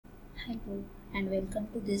Hello and welcome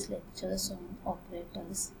to this lectures on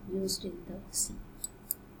operators used in the C.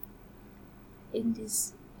 In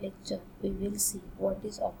this lecture we will see what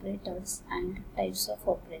is operators and types of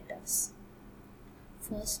operators.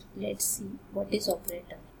 First let's see what is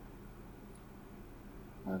operator.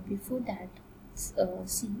 Before that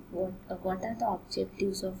see what are the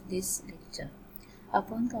objectives of this lecture.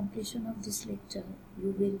 Upon completion of this lecture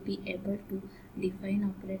you will be able to define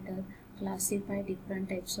operator, classify different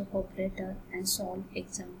types of operator and solve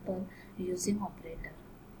example using operator.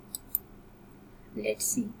 Let's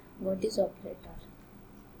see what is operator.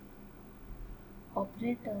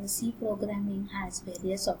 C programming has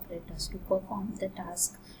various operators to perform the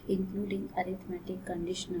task including arithmetic,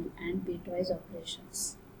 conditional and bitwise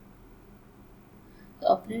operations. The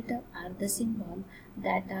operators are the symbols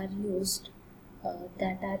that are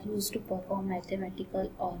used to perform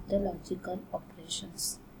mathematical or the logical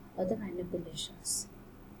operations or the manipulations.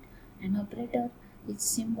 An operator is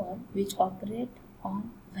symbol which operate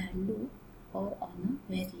on value or on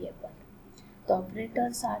a variable. The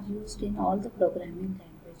operators are used in all the programming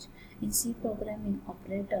language. In C programming,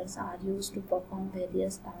 operators are used to perform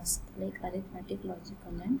various tasks like arithmetic,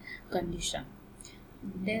 logical and condition.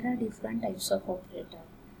 There are different types of operator.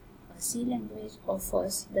 C language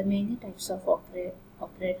offers the many types of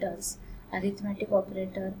operators: arithmetic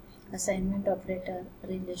operator, assignment operator,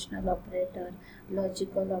 relational operator,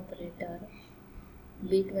 logical operator,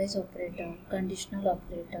 bitwise operator, conditional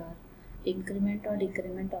operator, increment or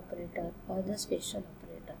decrement operator or the special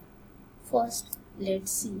operator. First,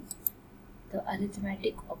 let's see the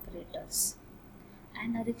arithmetic operators.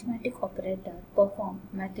 An arithmetic operator performs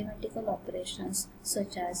mathematical operations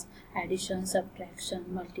such as addition, subtraction,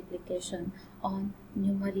 multiplication on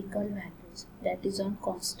numerical values, that is on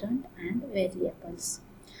constant and variables.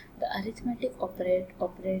 The arithmetic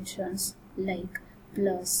operations like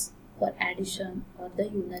plus for addition or the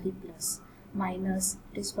unary plus, minus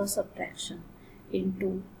it is for subtraction,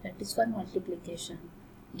 into that is for multiplication,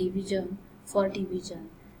 division for division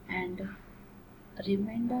and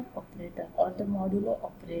remainder operator or the modulo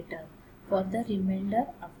operator for the remainder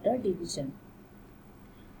after division.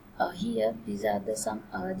 Here these are the some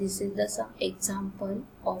example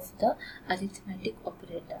of the arithmetic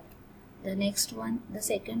operator. The next one, the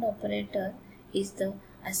second operator is the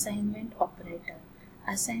assignment operator.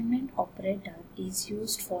 Assignment operator is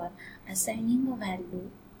used for assigning a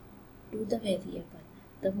value to the variable.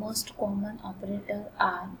 The most common operator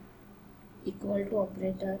are equal to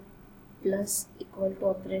operator, plus equal to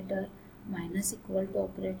operator, minus equal to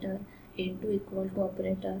operator, into equal to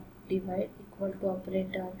operator, divide equal to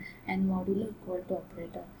operator and modulo equal to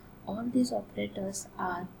operator. All these operators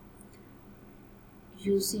are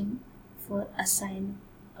used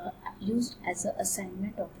as an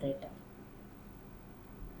assignment operator.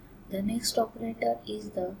 The next operator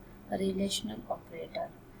is the relational operator.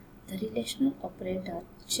 The relational operator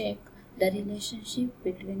check the relationship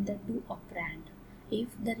between the two operands. If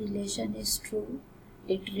the relation is true,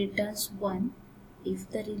 it returns 1. If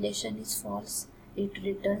the relation is false, it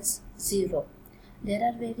returns 0. There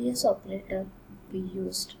are various operators we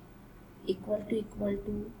used: equal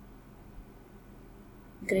to,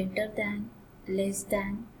 greater than, less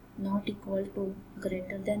than, not equal to,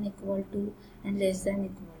 greater than equal to and less than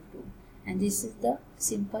equal to. And this is the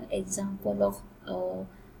simple example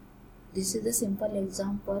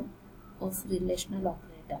of relational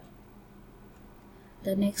operator.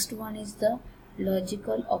 The next one is the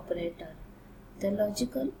logical operator. The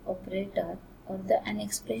logical operator or an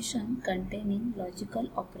expression containing logical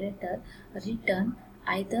operator return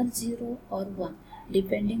either 0 or 1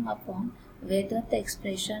 depending upon whether the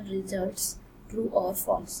expression results true or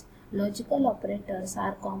false. Logical operators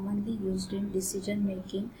are commonly used in decision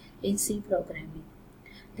making in C programming.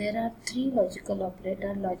 There are 3 logical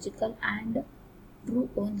operators: logical and, true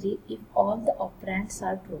only if all the operands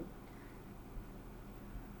are true,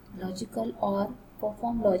 logical or,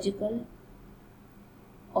 perform logical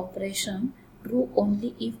operation true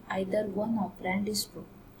only if either one operand is true,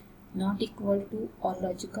 not equal to or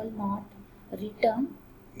logical not, return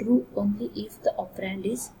true only if the operand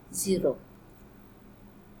is 0.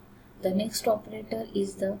 The next operator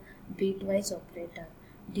is the bitwise operator.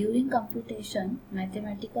 During computation,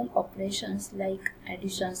 mathematical operations like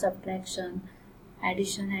addition, subtraction,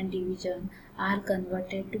 addition and division are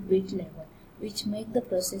converted to bit level, which make the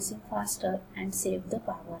processing faster and save the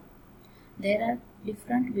power. There are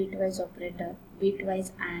different bitwise operator: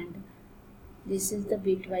 bitwise AND, this is the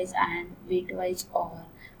bitwise AND, bitwise OR,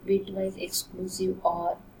 bitwise exclusive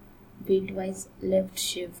OR, bitwise left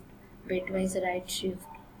shift, bitwise right shift,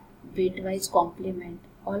 bitwise complement.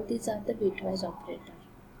 All these are the bitwise operator.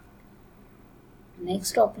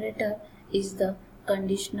 Next operator is the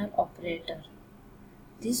conditional operator.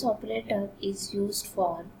 This operator is used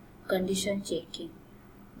for condition checking.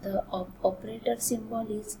 The operator symbol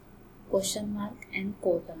is question mark and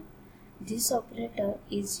colon. This operator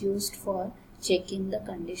is used for checking the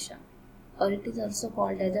condition, or it is also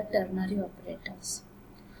called as a ternary operators.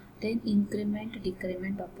 Then increment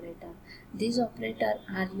decrement operator. These operators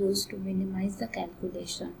are used to minimize the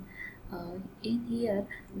calculation. In here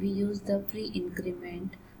we use the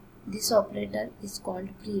pre-increment. This operator is called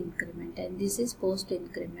pre-increment, and this is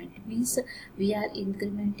post-increment. Means we are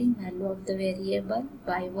incrementing value of the variable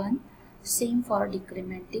by 1. Same for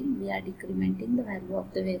decrementing. We are decrementing the value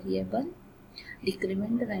of the variable.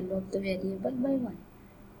 Decrement the value of the variable by 1.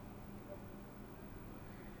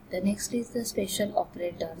 The next is the special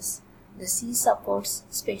operators. The C supports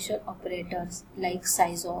special operators like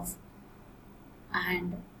size of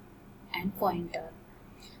and pointer.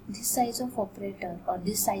 This size of operator or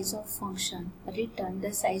this size of function return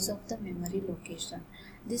the size of the memory location.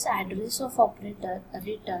 This address of operator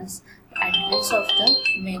returns the address of the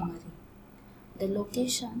memory. The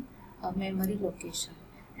location, a memory location,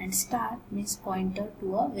 and star means pointer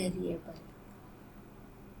to a variable.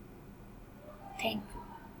 Thank you.